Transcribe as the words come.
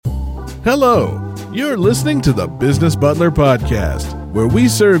Hello, you're listening to the Business Butler Podcast, where we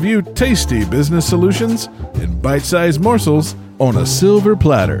serve you tasty business solutions in bite-sized morsels on a silver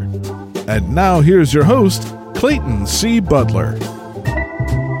platter. And now here's your host, Clayton C. Butler.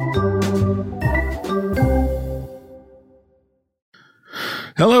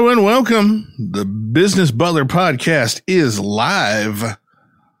 Hello and welcome. The Business Butler Podcast is live.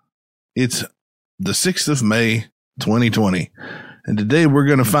 It's the 6th of May, 2020. And today we're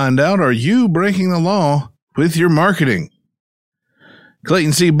going to find out, are you breaking the law with your marketing?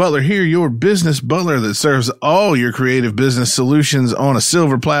 Clayton C. Butler here, your business butler that serves all your creative business solutions on a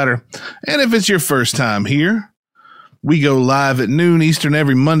silver platter. And if it's your first time here, we go live at noon Eastern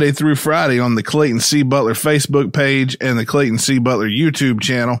every Monday through Friday on the Clayton C. Butler Facebook page and the Clayton C. Butler YouTube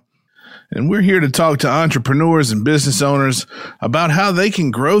channel. And we're here to talk to entrepreneurs and business owners about how they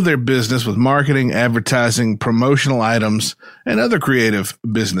can grow their business with marketing, advertising, promotional items, and other creative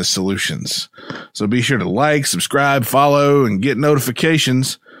business solutions. So be sure to like, subscribe, follow, and get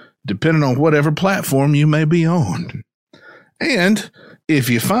notifications depending on whatever platform you may be on. And if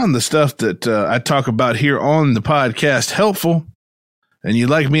you find the stuff that I talk about here on the podcast helpful, and you'd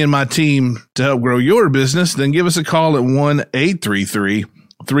like me and my team to help grow your business, then give us a call at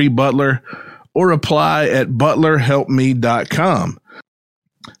 1-833-3BUTLER or apply at butlerhelpme.com.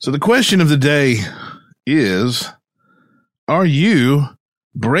 So the question of the day is, are you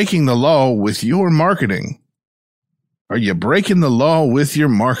breaking the law with your marketing? Are you breaking the law with your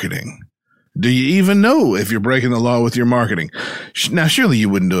marketing? Do you even know if you're breaking the law with your marketing? Now, surely you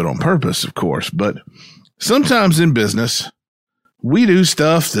wouldn't do it on purpose, of course, but sometimes in business, we do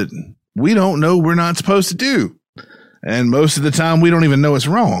stuff that we don't know we're not supposed to do. And most of the time, we don't even know it's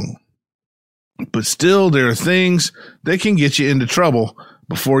wrong. But still, there are things that can get you into trouble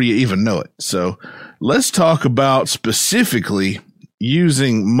before you even know it. So let's talk about specifically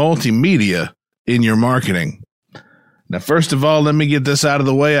using multimedia in your marketing. Now, first of all, let me get this out of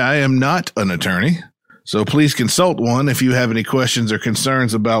the way. I am not an attorney, so please consult one if you have any questions or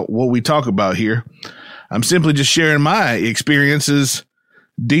concerns about what we talk about here. I'm simply just sharing my experiences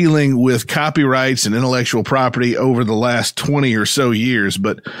dealing with copyrights and intellectual property over the last 20 or so years.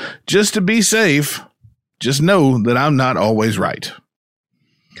 But just to be safe, just know that I'm not always right.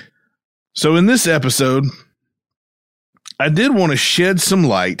 So in this episode, I did want to shed some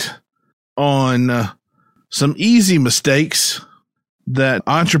light on some easy mistakes that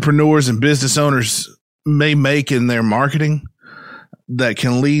entrepreneurs and business owners may make in their marketing that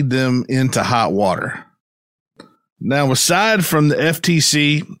can lead them into hot water. Now, aside from the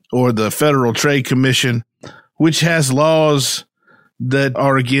FTC or the Federal Trade Commission, which has laws that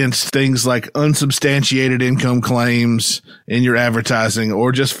are against things like unsubstantiated income claims in your advertising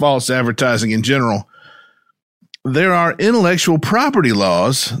or just false advertising in general, there are intellectual property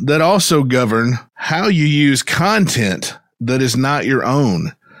laws that also govern how you use content that is not your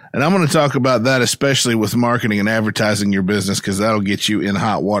own. And I'm going to talk about that, especially with marketing and advertising your business, because that'll get you in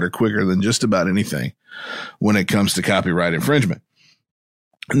hot water quicker than just about anything when it comes to copyright infringement.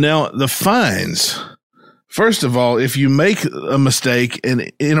 Now, the fines. First of all, if you make a mistake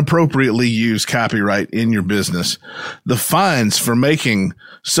and inappropriately use copyright in your business, the fines for making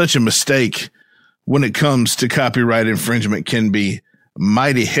such a mistake when it comes to copyright infringement can be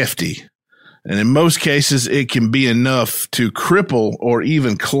mighty hefty. And in most cases, it can be enough to cripple or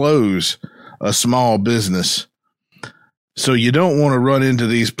even close a small business. So you don't want to run into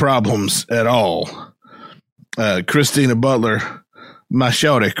these problems at all. Christina Butler, my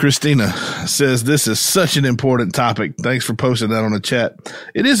shawty, Christina, says this is such an important topic. Thanks for posting that on the chat.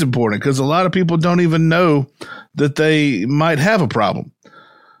 It is important because a lot of people don't even know that they might have a problem.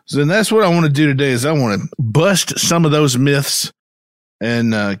 So then that's what I want to do today is I want to bust some of those myths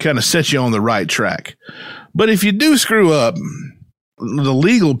and kind of set you on the right track. But if you do screw up, the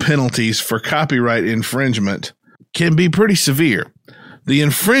legal penalties for copyright infringement can be pretty severe. The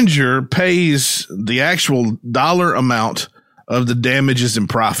infringer pays the actual dollar amount of the damages and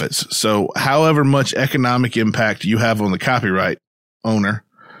profits. So however much economic impact you have on the copyright owner,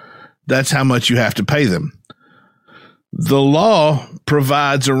 that's how much you have to pay them. The law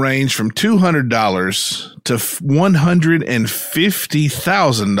provides a range from $200 to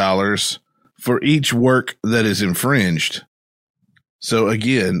 $150,000 for each work that is infringed. So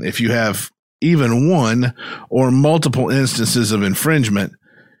again, if you have even one or multiple instances of infringement,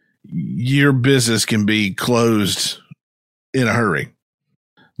 your business can be closed in a hurry.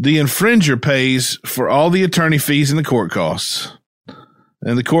 The infringer pays for all the attorney fees and the court costs,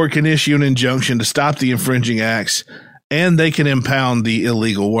 and the court can issue an injunction to stop the infringing acts, and they can impound the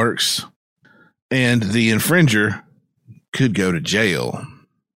illegal works, and the infringer could go to jail.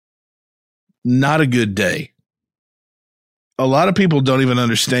 not a good day. A lot of people don't even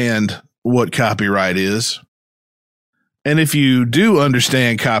understand what copyright is. And if you do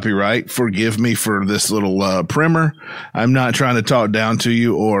understand copyright, forgive me for this little primer. I'm not trying to talk down to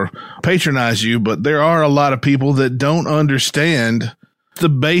you or patronize you, but there are a lot of people that don't understand the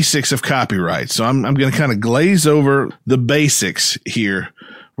basics of copyright. So I'm going to kind of glaze over the basics here.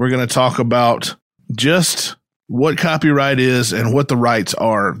 We're going to talk about just what copyright is and what the rights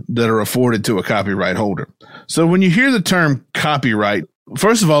are that are afforded to a copyright holder. So when you hear the term copyright,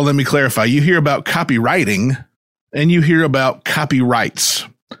 first of all, let me clarify. You hear about copywriting and you hear about copyrights.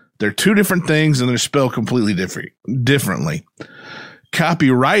 They're two different things and they're spelled completely differently.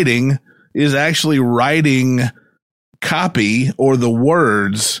 Copywriting is actually writing copy or the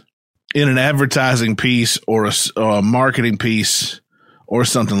words in an advertising piece or a marketing piece or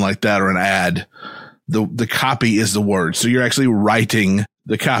something like that, or an ad. The copy is the word. So you're actually writing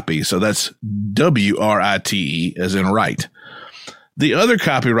the copy. So that's WRITE as in write. The other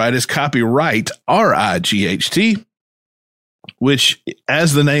copyright is copyright, RIGHT, which,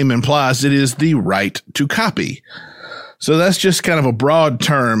 as the name implies, it is the right to copy. So that's just kind of a broad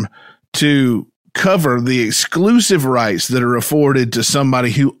term to cover the exclusive rights that are afforded to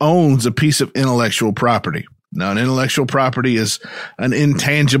somebody who owns a piece of intellectual property. Now, an intellectual property is an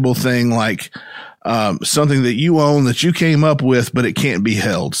intangible thing like something that you own that you came up with, but it can't be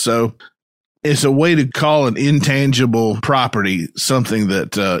held. So it's a way to call an intangible property something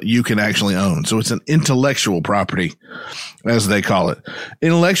that you can actually own. So it's an intellectual property, as they call it.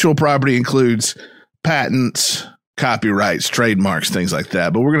 Intellectual property includes patents, copyrights, trademarks, things like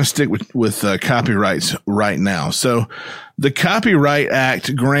that. But we're going to stick with copyrights right now. So the Copyright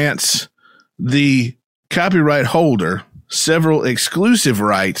Act grants the copyright holder several exclusive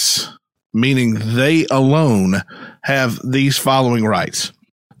rights, meaning they alone have these following rights: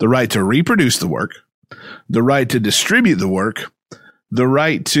 the right to reproduce the work, the right to distribute the work, the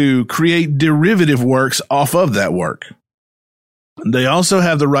right to create derivative works off of that work. They also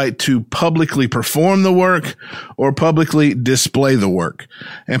have the right to publicly perform the work or publicly display the work.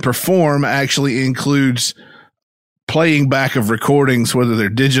 And perform actually includes playing back of recordings, whether they're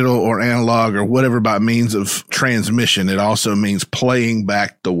digital or analog or whatever by means of transmission. It also means playing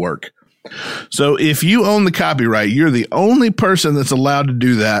back the work. So if you own the copyright, you're the only person that's allowed to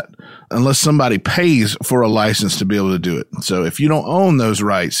do that unless somebody pays for a license to be able to do it. So if you don't own those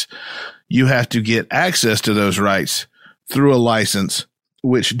rights, you have to get access to those rights through a license,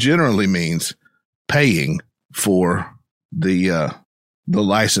 which generally means paying for the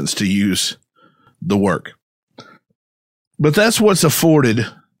license to use the work. But that's what's afforded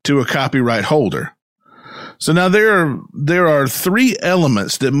to a copyright holder. So now there are three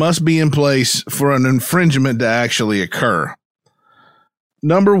elements that must be in place for an infringement to actually occur.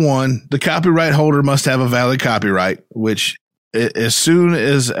 Number one, the copyright holder must have a valid copyright, which as soon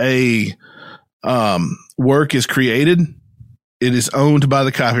as a work is created, it is owned by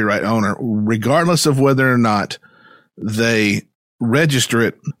the copyright owner, regardless of whether or not they register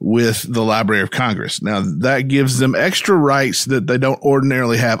it with the Library of Congress. Now, that gives them extra rights that they don't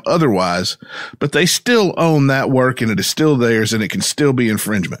ordinarily have otherwise, but they still own that work and it is still theirs and it can still be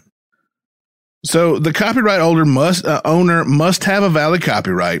infringement. So the copyright owner must have a valid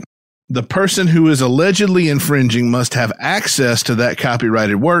copyright. The person who is allegedly infringing must have access to that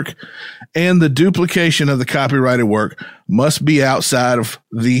copyrighted work, and the duplication of the copyrighted work must be outside of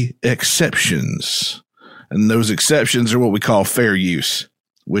the exceptions. And those exceptions are what we call fair use,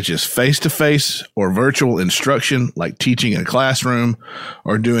 which is face-to-face or virtual instruction, like teaching in a classroom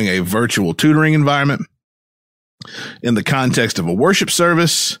or doing a virtual tutoring environment, in the context of a worship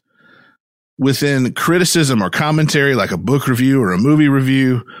service, within criticism or commentary, like a book review or a movie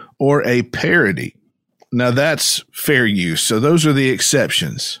review, or a parody. Now that's fair use. So those are the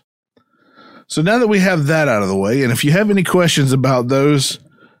exceptions. So now that we have that out of the way, and if you have any questions about those,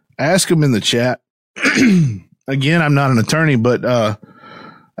 ask them in the chat. Again, I'm not an attorney, but I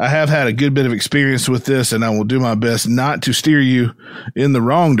have had a good bit of experience with this, and I will do my best not to steer you in the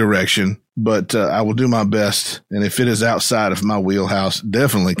wrong direction, but I will do my best. And if it is outside of my wheelhouse,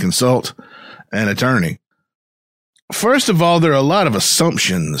 definitely consult an attorney. First of all, there are a lot of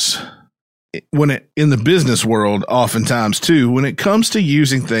assumptions in the business world, oftentimes too, when it comes to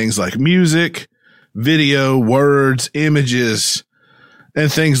using things like music, video, words, images, and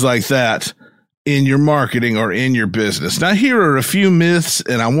things like that in your marketing or in your business. Now, here are a few myths,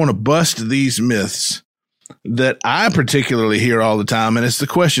 and I want to bust these myths that I particularly hear all the time, and it's the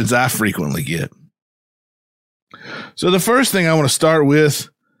questions I frequently get. So the first thing I want to start with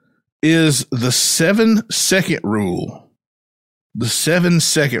is the 7-second rule. the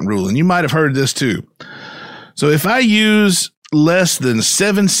 7-second rule. And you might have heard this too. So if I use less than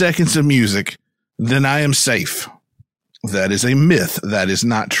 7 seconds of music, then I am safe. That is a myth. That is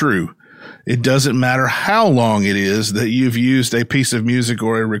not true. It doesn't matter how long it is that you've used a piece of music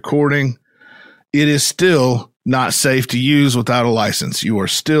or a recording. It is still not safe to use without a license. You are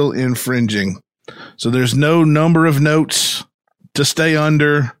still infringing. So there's no number of notes to stay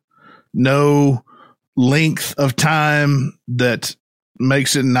under, no length of time that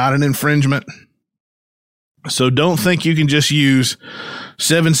makes it not an infringement. So don't think you can just use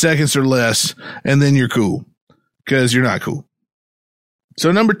 7 seconds or less and then you're cool, because you're not cool.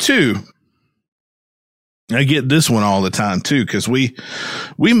 So number 2, I get this one all the time too, because we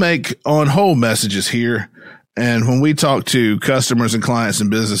make on hold messages here. And when we talk to customers and clients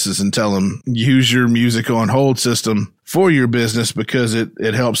and businesses and tell them use your music on hold system for your business because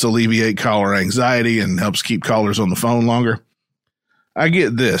it helps alleviate caller anxiety and helps keep callers on the phone longer, I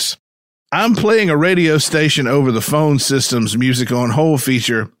get this. I'm playing a radio station over the phone system's music on hold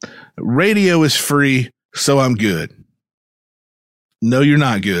feature. Radio is free, so I'm good. No, you're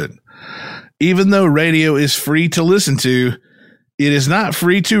not good. Even though radio is free to listen to, it is not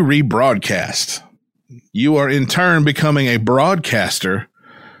free to rebroadcast. You are in turn becoming a broadcaster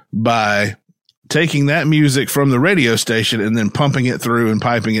by taking that music from the radio station and then pumping it through and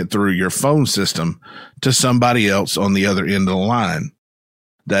piping it through your phone system to somebody else on the other end of the line.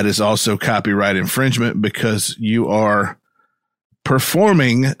 That is also copyright infringement because you are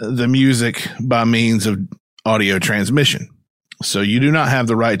performing the music by means of audio transmission. So you do not have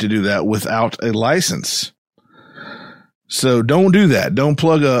the right to do that without a license. So don't do that. Don't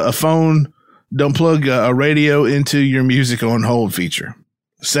plug a phone. Don't plug a radio into your music on hold feature.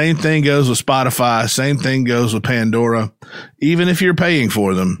 Same thing goes with Spotify. Same thing goes with Pandora. Even if you're paying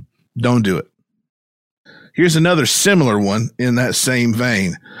for them, don't do it. Here's another similar one in that same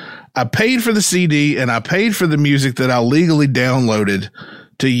vein. I paid for the CD and I paid for the music that I legally downloaded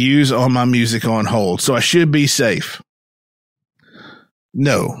to use on my music on hold. So I should be safe.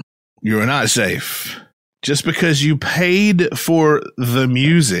 No, you're not safe. Just because you paid for the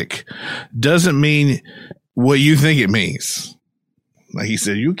music doesn't mean what you think it means. Like he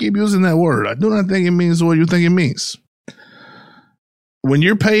said, you keep using that word. I do not think it means what you think it means. When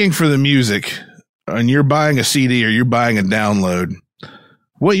you're paying for the music and you're buying a CD or you're buying a download,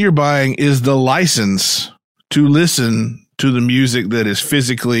 what you're buying is the license to listen to the music that is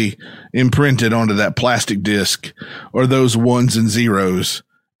physically imprinted onto that plastic disc or those ones and zeros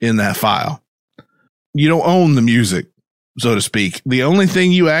in that file. You don't own the music, so to speak. The only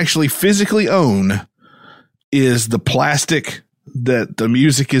thing you actually physically own is the plastic that the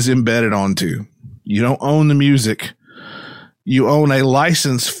music is embedded onto. You don't own the music. You own a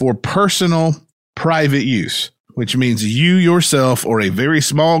license for personal private use, which means you yourself or a very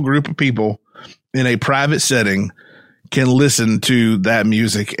small group of people in a private setting can listen to that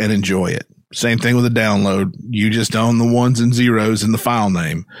music and enjoy it. Same thing with a download. You just own the ones and zeros in the file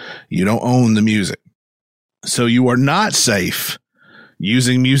name. You don't own the music. So you are not safe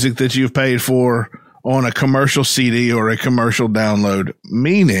using music that you've paid for on a commercial CD or a commercial download,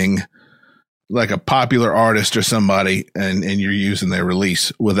 meaning like a popular artist or somebody, and you're using their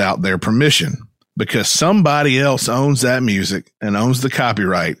release without their permission because somebody else owns that music and owns the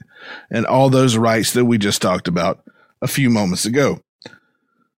copyright and all those rights that we just talked about a few moments ago.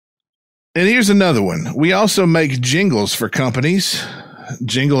 And here's another one. We also make jingles for companies,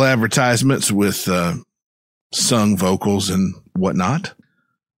 jingle advertisements with sung vocals and whatnot.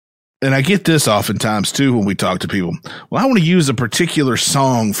 And I get this oftentimes too when we talk to people. Well, I want to use a particular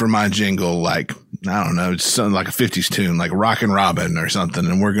song for my jingle, like, I don't know, it's something like a 50s tune, like Rockin' Robin or something.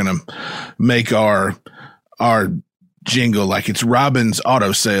 And we're going to make our jingle like it's Robin's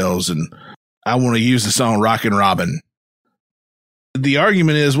Auto Sales. And I want to use the song Rockin' Robin. The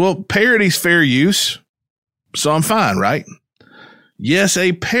argument is, well, parody's fair use, so I'm fine, right? Yes,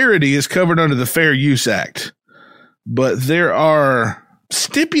 a parody is covered under the Fair Use Act, but there are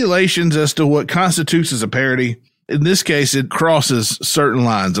stipulations as to what constitutes as a parody. In this case, it crosses certain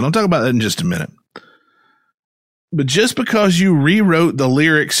lines, and I'll talk about that in just a minute. But just because you rewrote the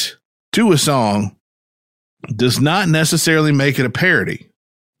lyrics to a song does not necessarily make it a parody,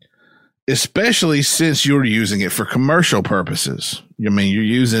 especially since you're using it for commercial purposes. I mean, you're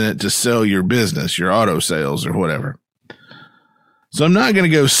using it to sell your business, your auto sales or whatever. So I'm not going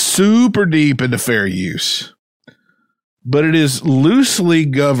to go super deep into fair use, but it is loosely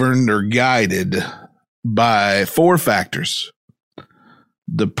governed or guided by 4 factors.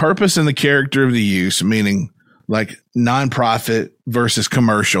 The purpose and the character of the use, meaning like nonprofit versus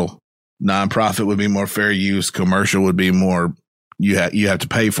commercial. Nonprofit would be more fair use. Commercial would be more you have to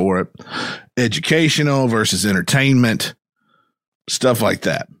pay for it. Educational versus entertainment, stuff like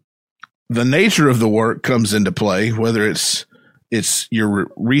that. The nature of the work comes into play, whether it's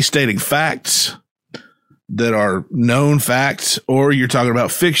you're restating facts that are known facts, or you're talking about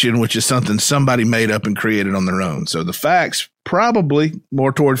fiction, which is something somebody made up and created on their own. So the facts probably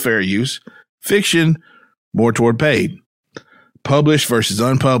more toward fair use, fiction more toward paid. Published versus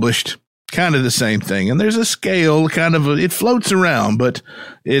unpublished, kind of the same thing. And there's a scale, it floats around, but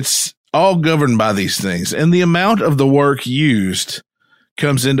it's all governed by these things. And the amount of the work used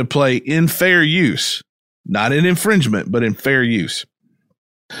comes into play in fair use, not in infringement, but in fair use.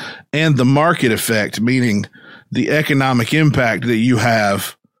 And the market effect, meaning the economic impact that you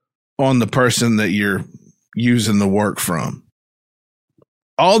have on the person that you're using the work from.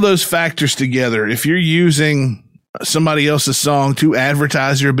 All those factors together, if you're using somebody else's song to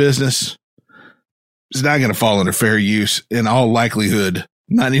advertise your business, it's not going to fall under fair use. In all likelihood,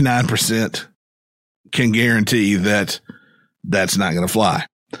 99% can guarantee that that's not going to fly.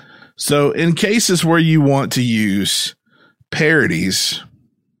 So in cases where you want to use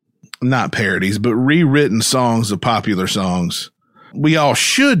not parodies, but rewritten songs of popular songs, we all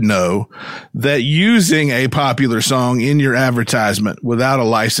should know that using a popular song in your advertisement without a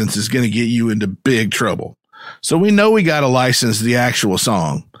license is going to get you into big trouble. So we know we got to license the actual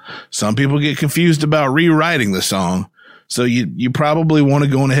song. Some people get confused about rewriting the song. So you probably want to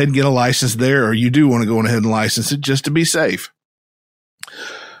go on ahead and get a license there, or you do want to go on ahead and license it just to be safe.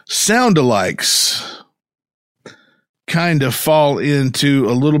 Sound-alikes kind of fall into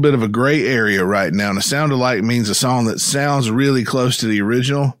a little bit of a gray area right now. And a sound-alike means a song that sounds really close to the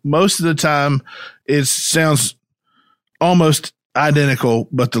original. Most of the time, it sounds almost identical,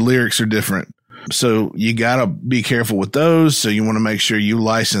 but the lyrics are different. So you got to be careful with those. So you want to make sure you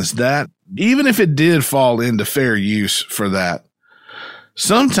license that. Even if it did fall into fair use for that,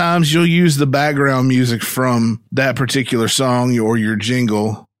 sometimes you'll use the background music from that particular song or your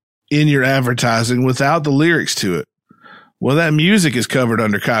jingle in your advertising without the lyrics to it. Well, that music is covered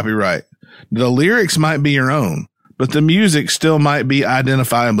under copyright. The lyrics might be your own, but the music still might be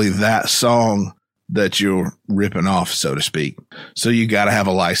identifiably that song that you're ripping off, so to speak. So you got to have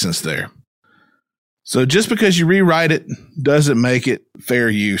a license there. So just because you rewrite it doesn't make it fair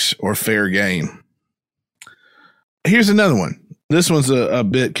use or fair game. Here's another one. This one's a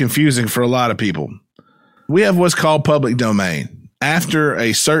bit confusing for a lot of people. We have what's called public domain. After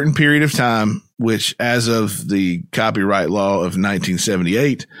a certain period of time, which as of the copyright law of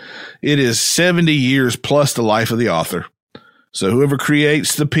 1978, it is 70 years plus the life of the author. So whoever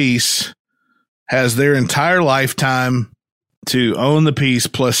creates the piece has their entire lifetime to own the piece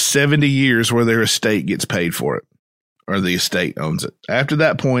plus 70 years where their estate gets paid for it, or the estate owns it. After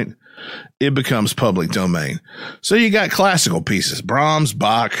that point, it becomes public domain. So you got classical pieces, Brahms,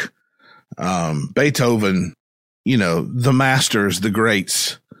 Bach, Beethoven, the masters, the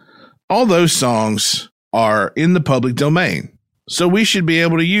greats. All those songs are in the public domain. So we should be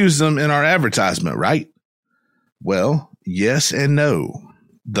able to use them in our advertisement, right? Well, yes and no.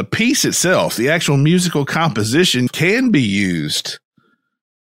 The piece itself, the actual musical composition, can be used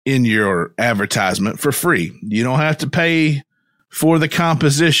in your advertisement for free. You don't have to pay for the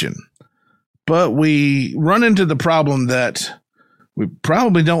composition. But we run into the problem that we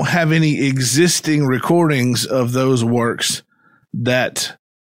probably don't have any existing recordings of those works that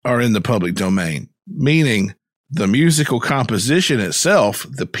are in the public domain, meaning the musical composition itself,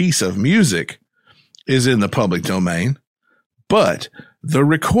 the piece of music, is in the public domain, but the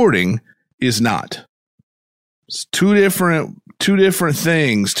recording is not. It's two different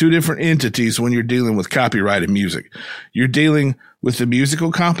things, two different entities when you're dealing with copyrighted music. You're dealing with the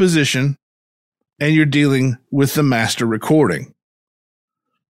musical composition and you're dealing with the master recording.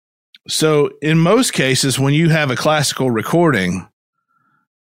 So in most cases, when you have a classical recording,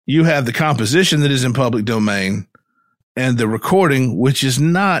 you have the composition that is in public domain and the recording, which is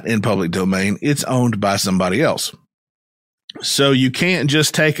not in public domain. It's owned by somebody else. So you can't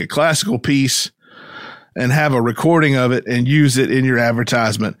just take a classical piece and have a recording of it and use it in your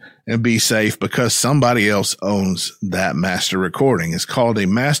advertisement and be safe because somebody else owns that master recording. It's called a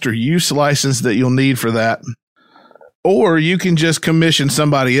master use license that you'll need for that. Or you can just commission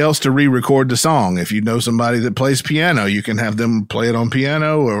somebody else to re-record the song. If you know somebody that plays piano, you can have them play it on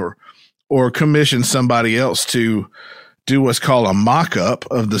piano or commission somebody else to do what's called a mock-up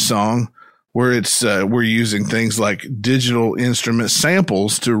of the song, where it's we're using things like digital instrument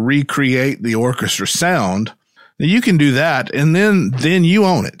samples to recreate the orchestra sound. Now you can do that, and then you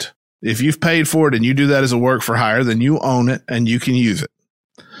own it. If you've paid for it and you do that as a work for hire, then you own it and you can use it.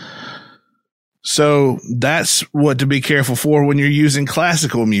 So that's what to be careful for when you're using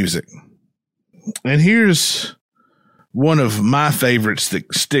classical music. And here's one of my favorites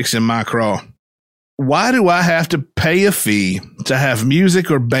that sticks in my craw. Why do I have to pay a fee to have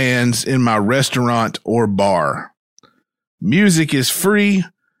music or bands in my restaurant or bar? Music is free.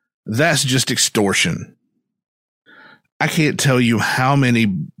 That's just extortion. I can't tell you how many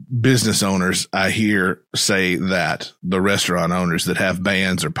business owners I hear say that, the restaurant owners that have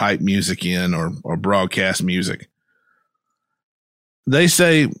bands or pipe music in or broadcast music. They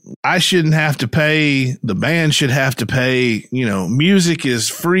say, I shouldn't have to pay, the band should have to pay, music is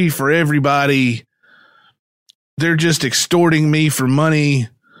free for everybody. They're just extorting me for money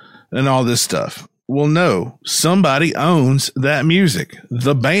and all this stuff. Well, no, somebody owns that music.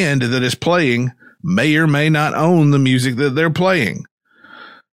 The band that is playing may or may not own the music that they're playing.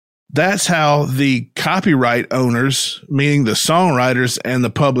 That's how the copyright owners, meaning the songwriters and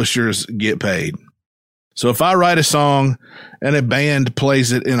the publishers, get paid. So if I write a song and a band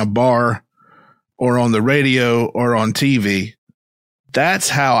plays it in a bar or on the radio or on TV, that's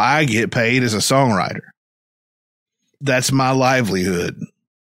how I get paid as a songwriter. That's my livelihood.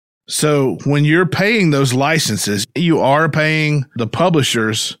 So when you're paying those licenses, you are paying the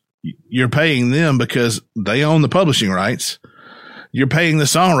publishers. You're paying them because they own the publishing rights. You're paying the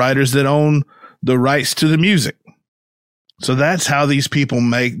songwriters that own the rights to the music. So that's how these people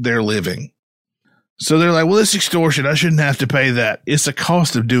make their living. So they're like, well, it's extortion. I shouldn't have to pay that. It's a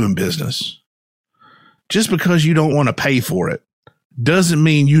cost of doing business. Just because you don't want to pay for it doesn't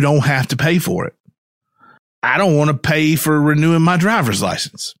mean you don't have to pay for it. I don't want to pay for renewing my driver's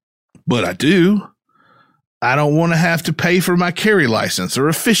license, but I do. I don't want to have to pay for my carry license or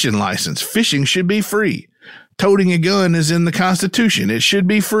a fishing license. Fishing should be free. Toting a gun is in the Constitution. It should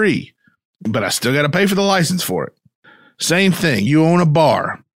be free, but I still got to pay for the license for it. Same thing. You own a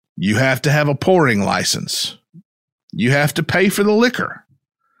bar. You have to have a pouring license. You have to pay for the liquor.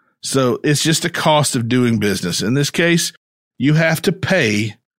 So it's just a cost of doing business. In this case, you have to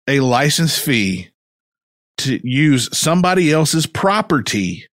pay a license fee to use somebody else's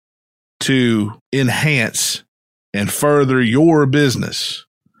property to enhance and further your business,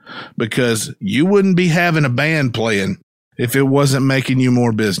 because you wouldn't be having a band playing if it wasn't making you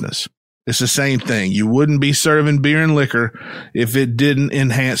more business. It's the same thing. You wouldn't be serving beer and liquor if it didn't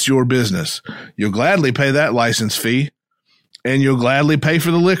enhance your business. You'll gladly pay that license fee and you'll gladly pay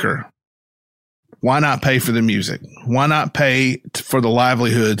for the liquor. Why not pay for the music? Why not pay for the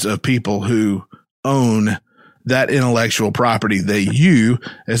livelihoods of people who own that intellectual property that you,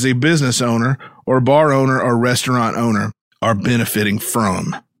 as a business owner or bar owner or restaurant owner, are benefiting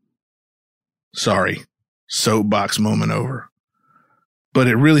from? Sorry, soapbox moment over. But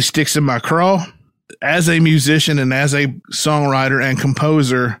it really sticks in my craw. As a musician and as a songwriter and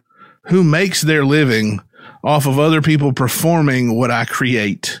composer who makes their living off of other people performing what I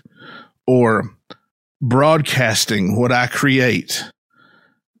create or broadcasting what I create,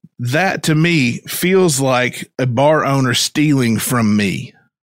 that to me feels like a bar owner stealing from me.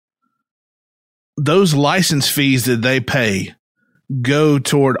 Those license fees that they pay go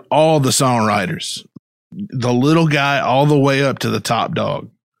toward all the songwriters, the little guy all the way up to the top dog.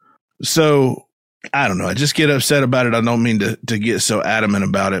 So I don't know. I just get upset about it. I don't mean to get so adamant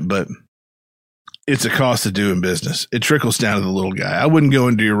about it, but it's a cost of doing business. It trickles down to the little guy. I wouldn't go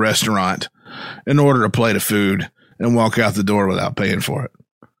into your restaurant and order a plate of food and walk out the door without paying for it.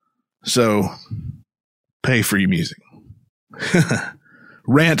 So pay for your music.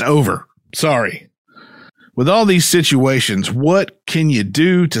 Rant over. Sorry. With all these situations, what can you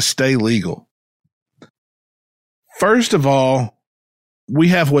do to stay legal? First of all, we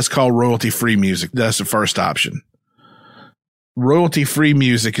have what's called royalty-free music. That's the first option. Royalty-free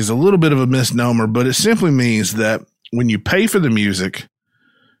music is a little bit of a misnomer, but it simply means that when you pay for the music,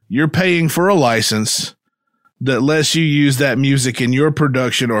 you're paying for a license that lets you use that music in your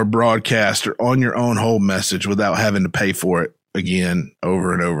production or broadcast or on your own whole message without having to pay for it again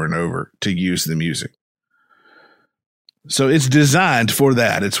over and over and over to use the music. So it's designed for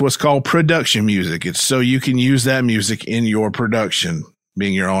that. It's what's called production music. It's so you can use that music in your production,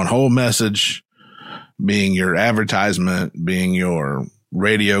 being your own whole message, being your advertisement, being your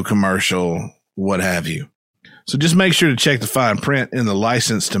radio commercial, what have you. So just make sure to check the fine print in the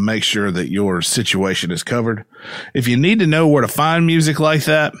license to make sure that your situation is covered. If you need to know where to find music like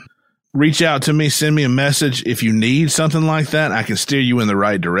that, reach out to me, send me a message. If you need something like that, I can steer you in the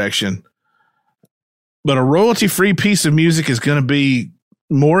right direction. But a royalty-free piece of music is going to be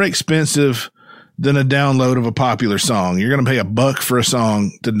more expensive than a download of a popular song. You're going to pay $1 for a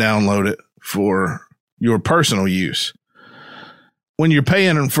song to download it for your personal use. when you're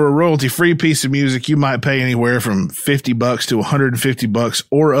paying for a royalty-free piece of music, you might pay anywhere from $50 to $150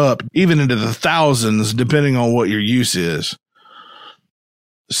 or up, even into the thousands, depending on what your use is.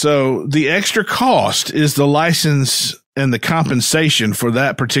 So the extra cost is the license and the compensation for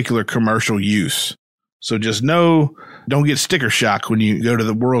that particular commercial use. So just know, don't get sticker shock when you go to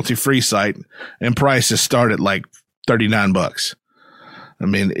the royalty-free site and prices start at like $39. I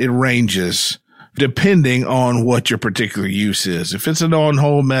mean, it ranges depending on what your particular use is. If it's an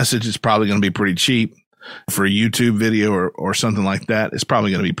on-hold message, it's probably going to be pretty cheap. For a YouTube video or something like that, it's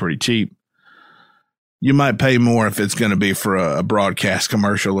probably going to be pretty cheap. You might pay more if it's going to be for a broadcast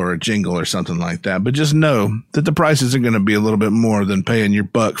commercial or a jingle or something like that. But just know that the prices are going to be a little bit more than paying your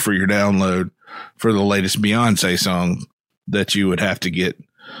buck for your download for the latest Beyonce song that you would have to get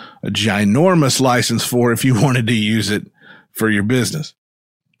a ginormous license for if you wanted to use it for your business.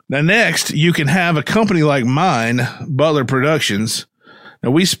 Now, next, you can have a company like mine, Butler Productions.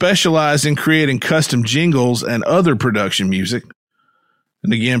 Now, we specialize in creating custom jingles and other production music.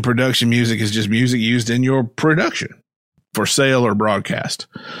 And again, production music is just music used in your production for sale or broadcast.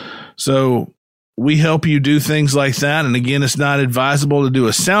 So we help you do things like that. And again, it's not advisable to do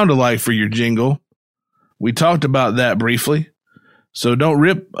a sound-alike for your jingle. We talked about that briefly. So don't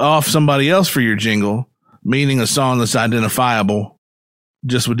rip off somebody else for your jingle, meaning a song that's identifiable,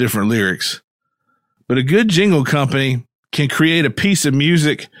 just with different lyrics. But a good jingle company can create a piece of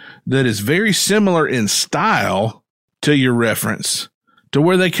music that is very similar in style to your reference, to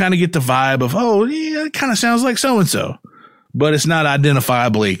where they kind of get the vibe of, oh, yeah, it kind of sounds like so-and-so, but it's not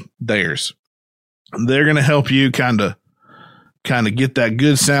identifiably theirs. They're going to help you kind of get that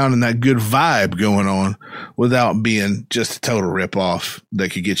good sound and that good vibe going on without being just a total ripoff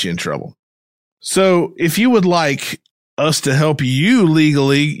that could get you in trouble. So if you would like us to help you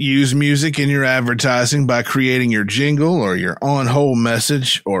legally use music in your advertising by creating your jingle or your on-hold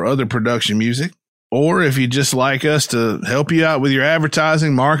message or other production music, or if you just like us to help you out with your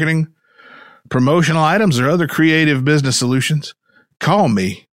advertising, marketing, promotional items, or other creative business solutions, call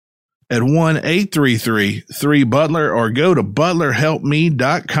me at 1-833-3-BUTLER or go to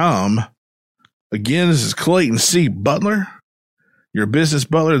butlerhelpme.com. Again, this is Clayton C. Butler, your business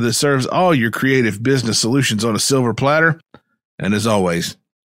butler that serves all your creative business solutions on a silver platter. And as always,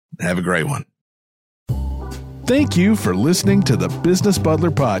 have a great one. Thank you for listening to the Business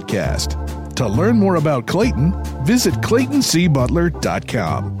Butler Podcast. To learn more about Clayton, visit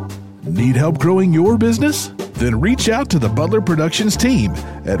ClaytonCButler.com. Need help growing your business? Then reach out to the Butler Productions team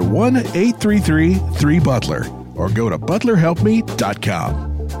at 1-833-3-BUTLER or go to butlerhelpme.com.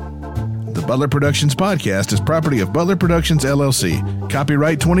 The Butler Productions Podcast is property of Butler Productions, LLC.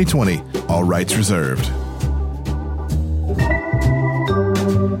 Copyright 2020. All rights reserved.